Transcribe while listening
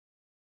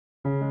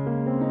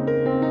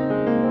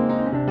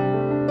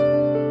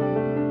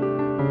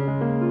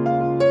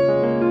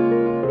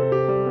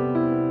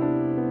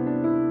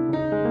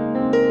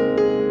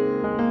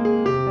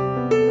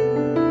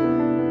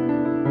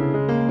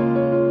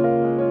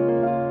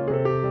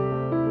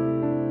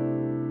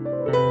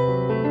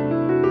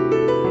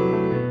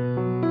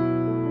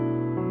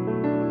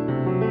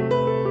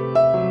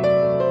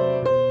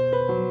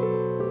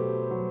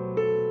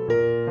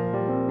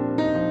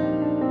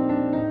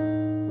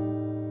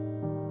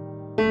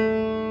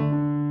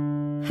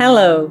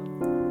Hello,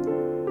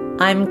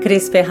 I'm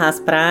Cris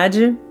Ferraz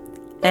Prade,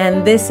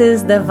 and this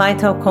is the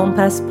Vital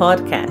Compass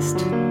podcast.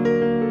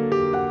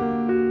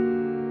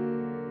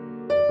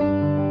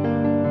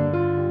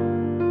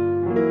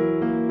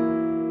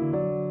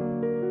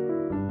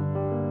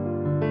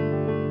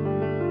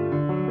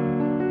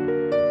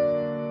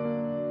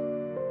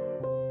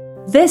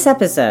 This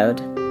episode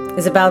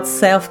is about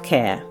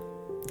self-care.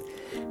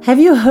 Have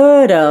you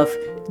heard of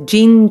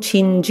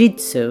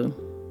Jin-Shin-Jyutsu?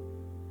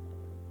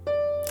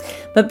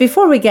 But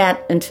before we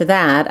get into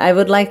that, I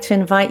would like to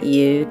invite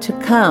you to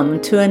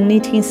come to a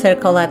knitting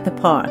circle at the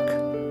park.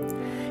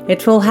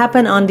 It will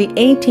happen on the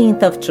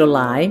 18th of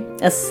July,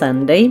 a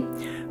Sunday,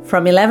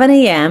 from 11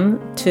 a.m.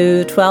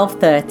 to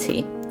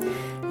 12:30.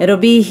 It'll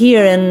be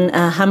here in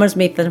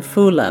Hammersmith and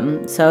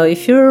Fulham, so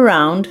if you're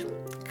around,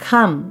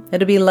 come.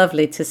 It'll be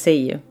lovely to see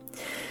you.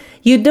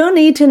 You don't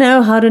need to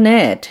know how to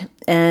knit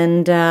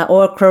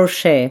or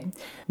crochet,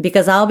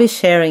 because I'll be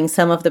sharing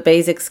some of the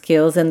basic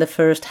skills in the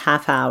first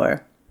half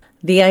hour.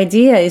 The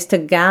idea is to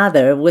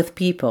gather with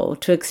people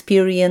to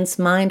experience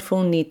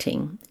mindful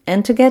knitting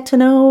and to get to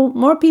know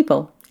more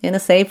people in a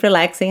safe,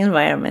 relaxing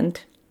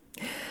environment.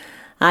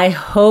 I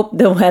hope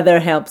the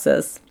weather helps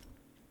us.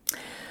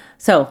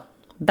 So,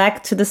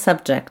 back to the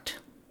subject.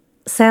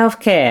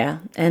 Self-care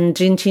and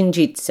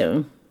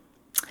Jin-Shin-Jyutsu.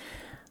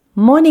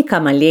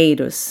 Mônica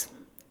Malheiros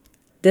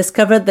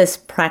discovered this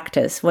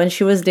practice when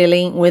she was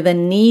dealing with a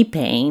knee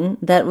pain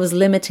that was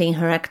limiting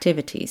her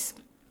activities.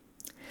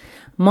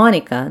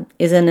 Mônica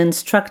is an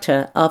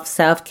instructor of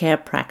self-care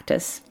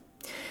practice,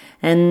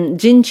 and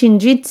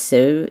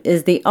Jin-Shin-Jyutsu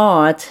is the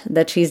art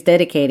that she's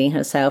dedicating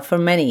herself for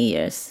many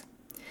years.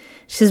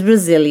 She's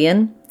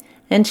Brazilian,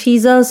 and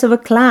she's also a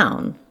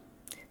clown.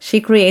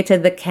 She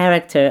created the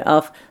character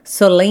of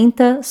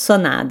Solenta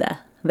Sonada,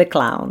 the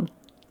clown.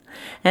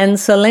 And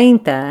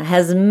Solenta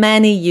has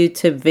many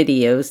YouTube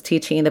videos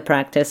teaching the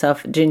practice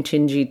of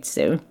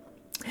Jin-Shin-Jyutsu.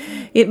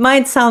 It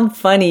might sound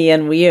funny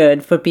and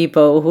weird for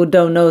people who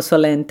don't know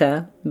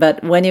Solenta,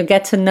 but when you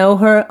get to know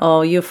her,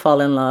 you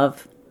fall in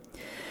love.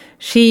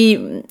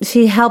 She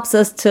helps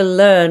us to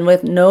learn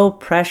with no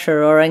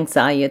pressure or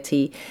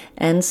anxiety,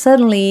 and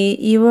suddenly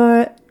you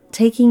are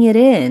taking it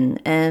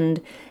in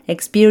and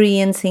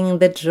experiencing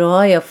the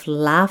joy of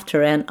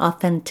laughter and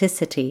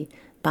authenticity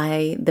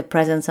by the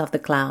presence of the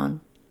clown.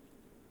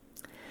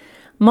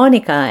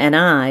 Mônica and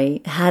I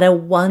had a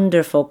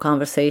wonderful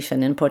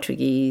conversation in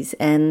Portuguese,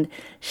 and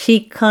she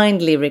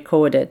kindly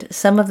recorded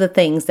some of the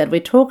things that we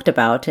talked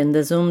about in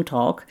the Zoom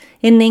talk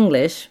in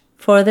English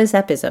for this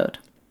episode.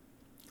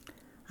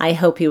 I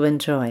hope you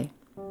enjoy.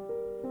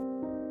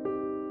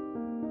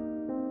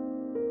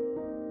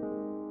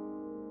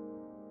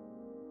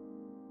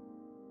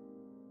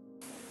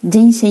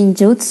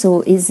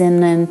 Jin-Shin-Jyutsu is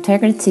an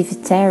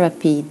integrative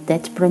therapy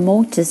that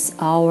promotes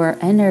our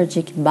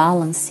energetic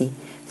balance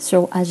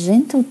through a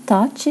gentle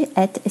touch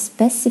at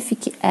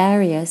specific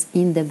areas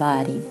in the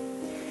body.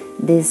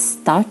 These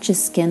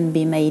touches can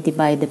be made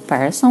by the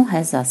person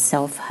as a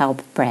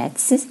self-help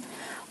practice,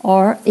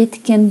 or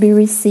it can be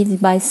received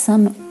by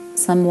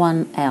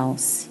someone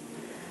else.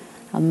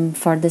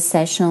 For the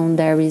session,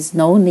 there is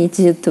no need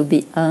to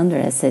be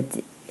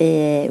undressed.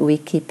 We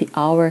keep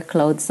our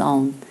clothes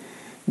on.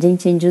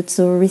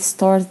 Jin-Shin-Jyutsu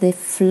restores the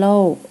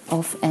flow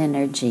of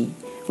energy,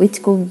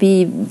 which could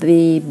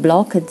be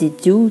blocked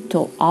due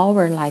to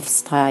our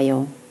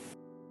lifestyle.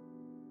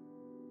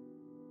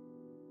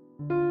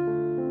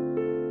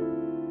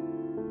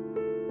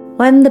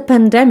 When the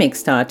pandemic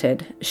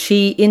started,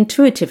 she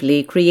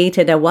intuitively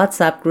created a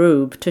WhatsApp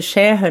group to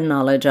share her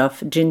knowledge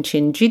of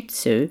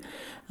Jin-Shin-Jyutsu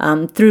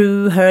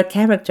through her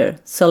character,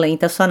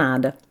 Solenta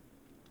Sonada.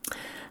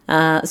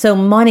 So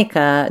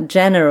Mônica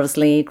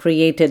generously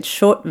created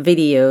short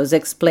videos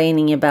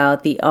explaining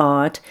about the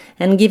art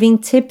and giving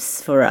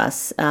tips for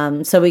us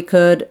so we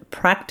could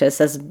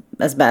practice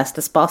as best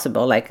as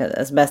possible,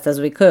 as best as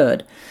we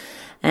could.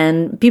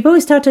 And people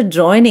started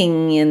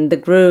joining in the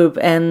group,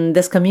 and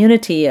this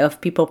community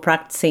of people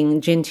practicing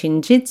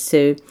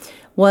Jin-Shin-Jyutsu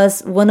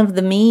was one of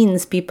the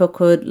means people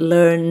could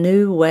learn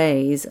new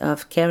ways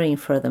of caring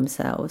for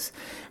themselves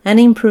and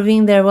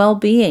improving their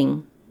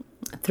well-being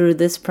through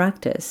this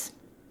practice.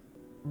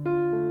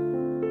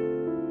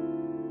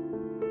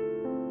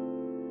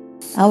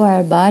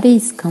 Our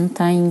bodies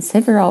contain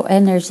several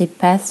energy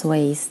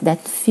pathways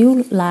that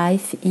fuel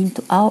life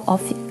into all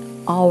of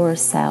our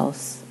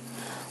cells.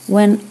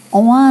 When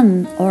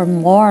one or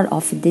more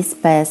of these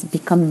paths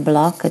become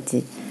blocked,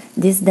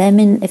 this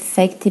damaging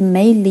effect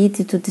may lead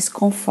to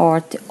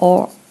discomfort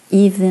or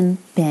even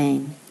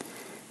pain.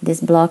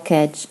 This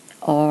blockage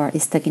or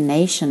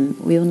stagnation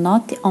will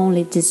not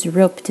only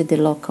disrupt the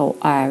local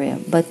area,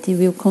 but it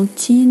will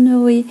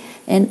continue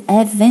and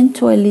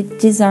eventually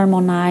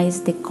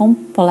disharmonize the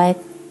complete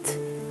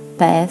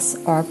paths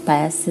or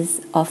passes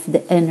of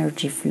the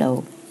energy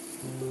flow.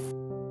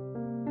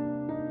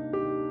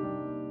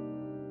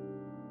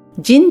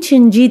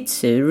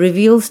 Jin-Shin-Jyutsu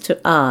reveals to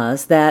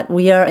us that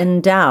we are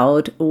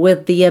endowed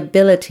with the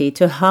ability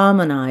to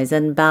harmonize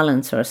and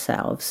balance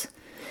ourselves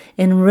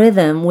in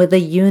rhythm with the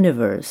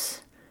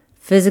universe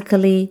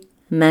physically,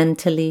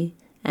 mentally,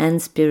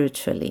 and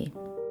spiritually.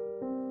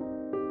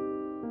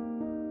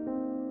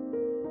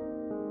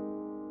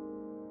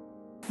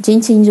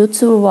 Jinchen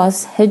Jutsu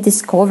was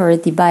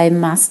rediscovered by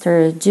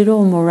Master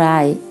Jiro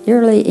Murai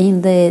early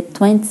in the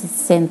 20th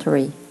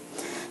century.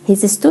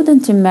 His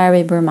student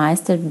Mary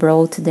Burmeister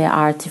brought the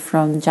art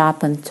from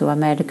Japan to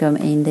America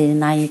in the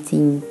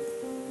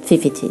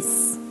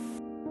 1950s.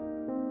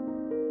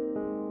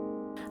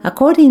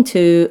 According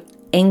to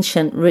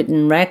ancient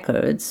written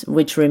records,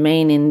 which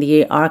remain in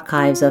the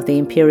archives of the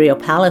Imperial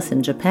Palace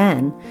in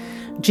Japan,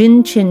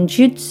 Jinchen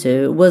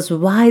Jutsu was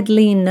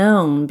widely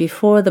known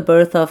before the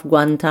birth of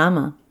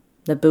Gautama,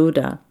 the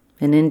Buddha,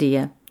 in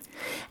India,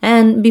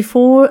 and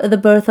before the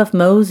birth of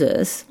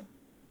Moses,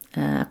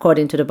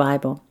 according to the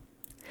Bible.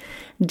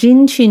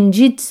 Jinchen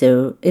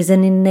Jutsu is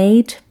an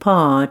innate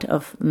part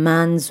of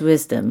man's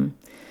wisdom,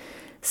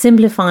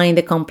 simplifying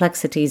the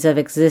complexities of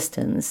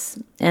existence,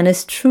 and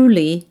is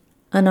truly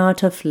an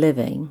art of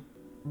living.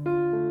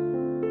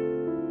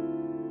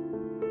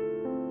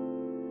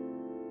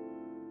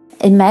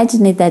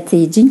 Imagine that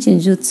the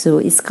Jinchen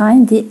Jutsu is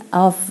kind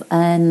of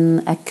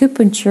an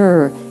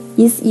acupuncture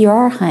in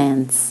your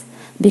hands,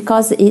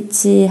 because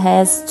it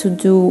has to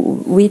do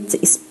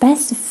with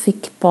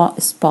specific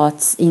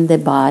spots in the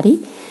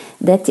body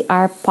that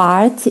are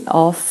part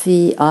of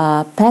the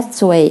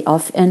pathway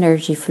of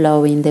energy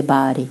flow in the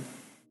body.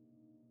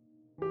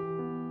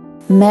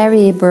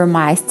 Mary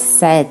Burmeister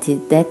said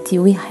that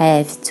we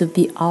have to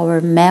be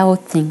our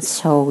melting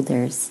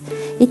shoulders.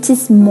 It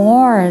is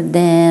more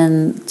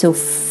than to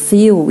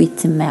feel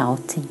it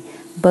melting,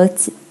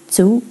 but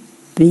to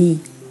be.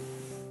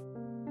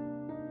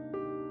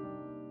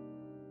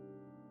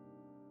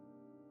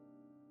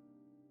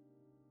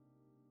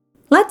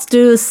 Let's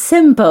do a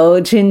simple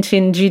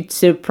Jinchen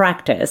Jutsu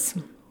practice.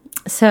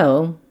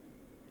 So,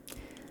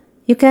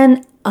 you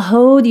can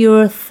hold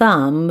your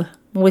thumb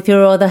with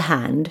your other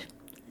hand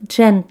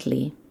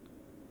gently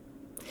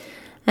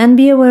and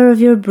be aware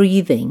of your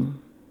breathing.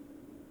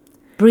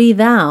 Breathe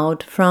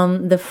out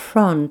from the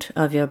front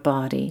of your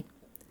body,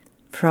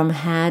 from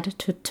head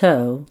to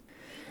toe,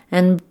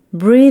 and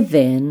breathe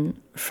in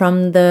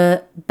from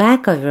the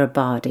back of your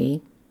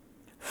body,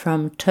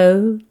 from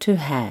toe to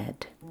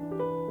head.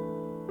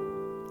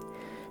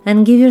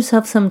 And give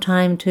yourself some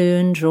time to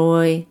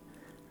enjoy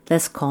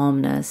this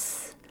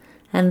calmness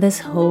and this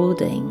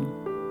holding.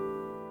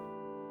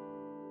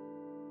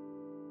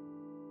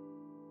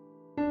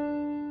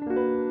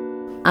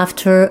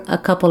 After a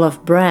couple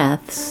of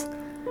breaths,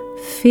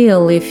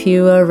 feel if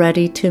you are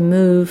ready to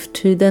move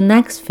to the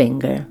next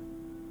finger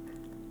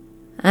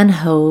and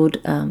hold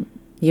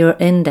your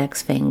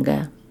index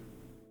finger.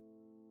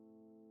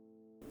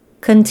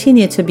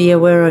 Continue to be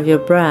aware of your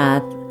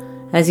breath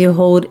as you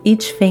hold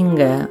each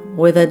finger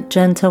with a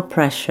gentle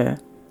pressure.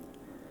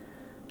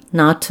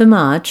 Not too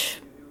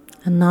much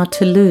and not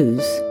too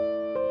loose.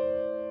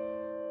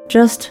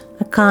 Just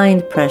a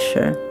kind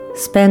pressure,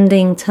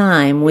 spending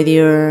time with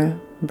your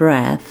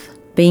breath,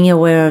 being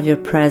aware of your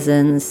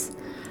presence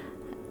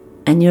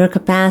and your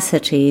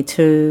capacity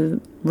to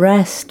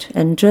rest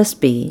and just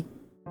be.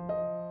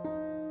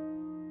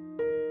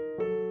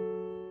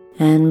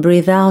 And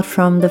breathe out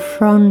from the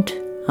front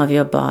of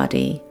your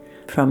body,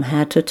 from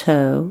head to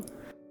toe.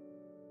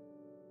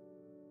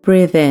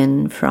 Breathe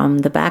in from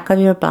the back of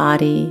your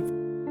body,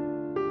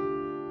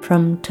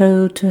 from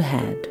toe to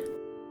head.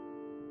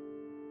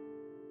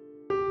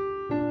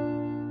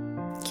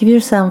 Give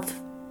yourself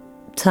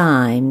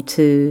time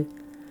to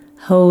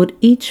hold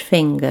each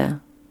finger.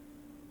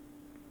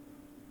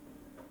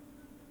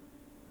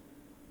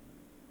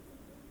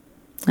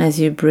 As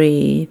you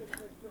breathe.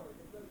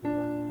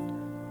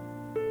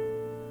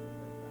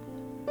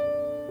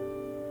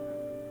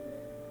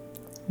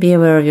 Be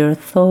aware of your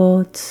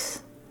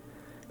thoughts,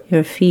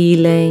 your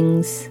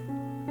feelings,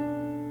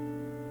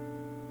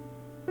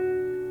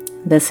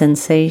 the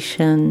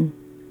sensation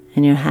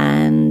in your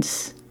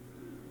hands,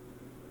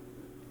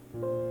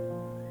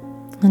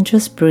 and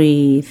just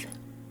breathe.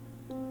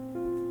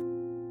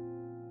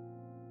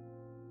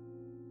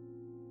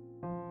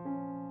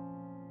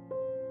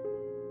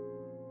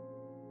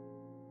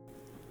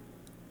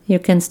 You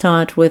can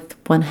start with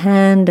one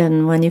hand,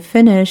 and when you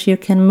finish, you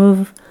can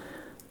move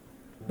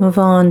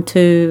on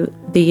to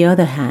the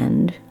other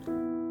hand.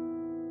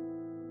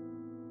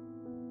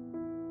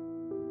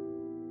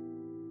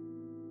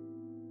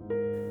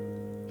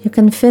 You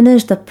can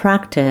finish the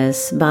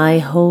practice by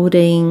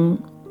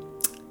holding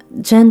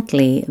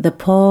gently the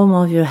palm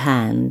of your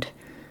hand,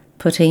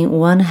 putting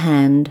one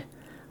hand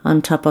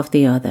on top of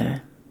the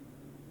other.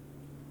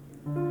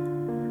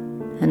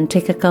 And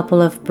take a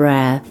couple of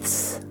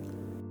breaths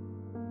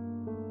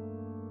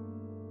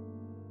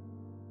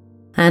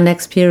and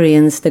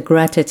experience the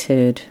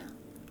gratitude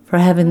for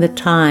having the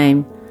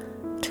time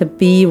to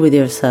be with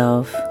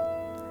yourself,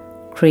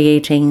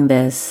 creating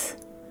this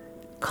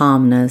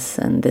calmness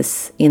and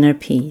this inner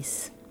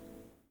peace.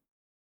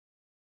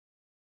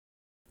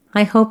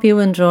 I hope you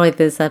enjoyed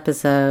this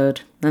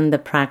episode and the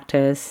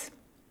practice.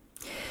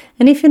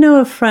 And if you know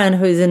a friend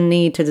who is in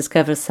need to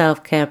discover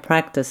self-care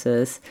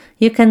practices,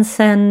 you can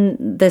send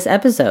this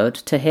episode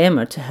to him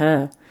or to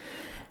her.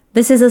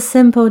 This is a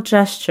simple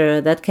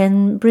gesture that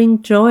can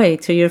bring joy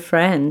to your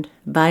friend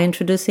by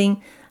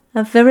introducing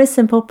a very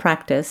simple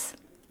practice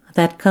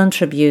that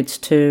contributes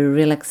to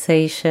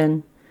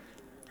relaxation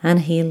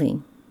and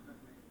healing.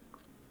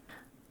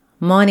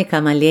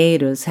 Mônica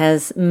Malheiros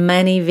has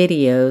many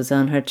videos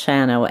on her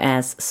channel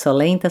as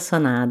Solenta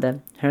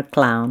Sonada, her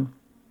clown.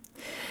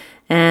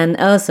 And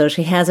also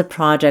she has a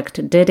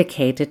project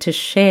dedicated to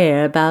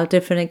share about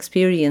different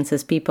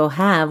experiences people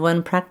have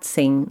when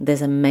practicing this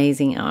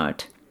amazing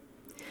art.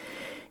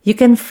 You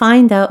can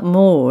find out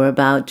more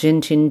about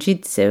Jinshin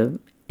Jitsu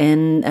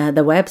in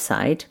the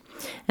website,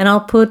 and I'll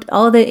put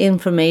all the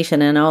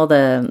information and all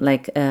the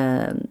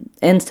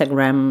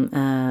Instagram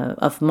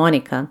of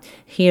Mônica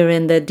here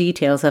in the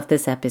details of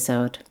this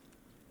episode.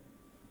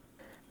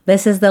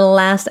 This is the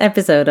last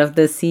episode of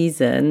this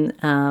season.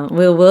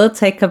 We will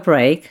take a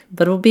break,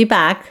 but we'll be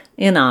back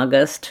in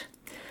August.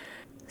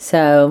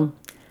 So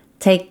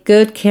take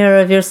good care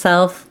of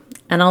yourself,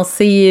 and I'll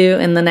see you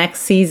in the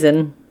next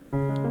season.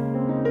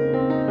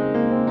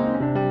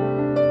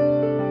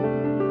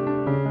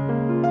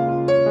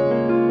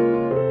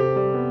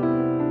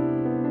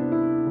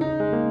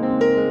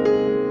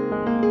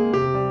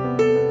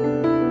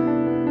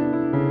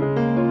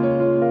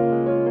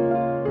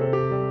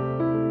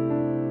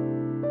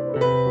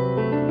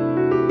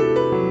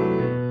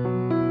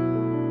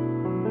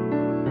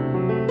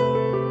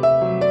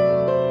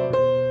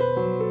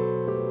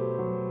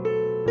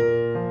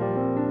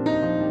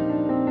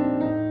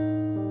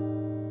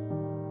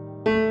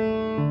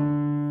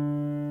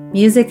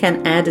 Music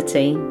and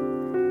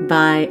editing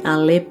by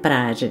Ale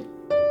Prade.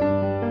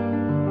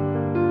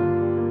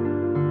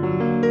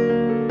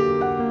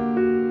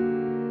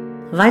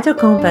 Vital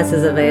Compass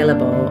is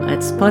available at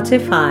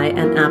Spotify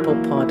and Apple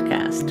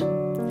Podcast.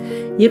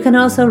 You can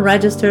also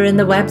register in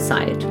the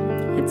website.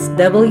 It's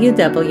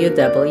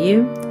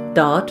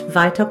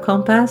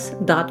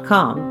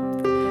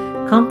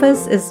www.vitalcompass.com.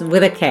 Compass is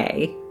with a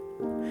K.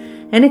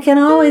 And you can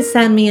always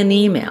send me an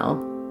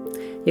email.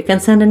 You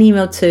can send an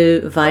email to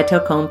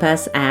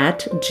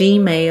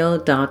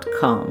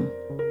vitalcompass@gmail.com.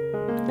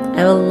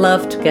 I would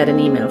love to get an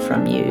email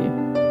from you.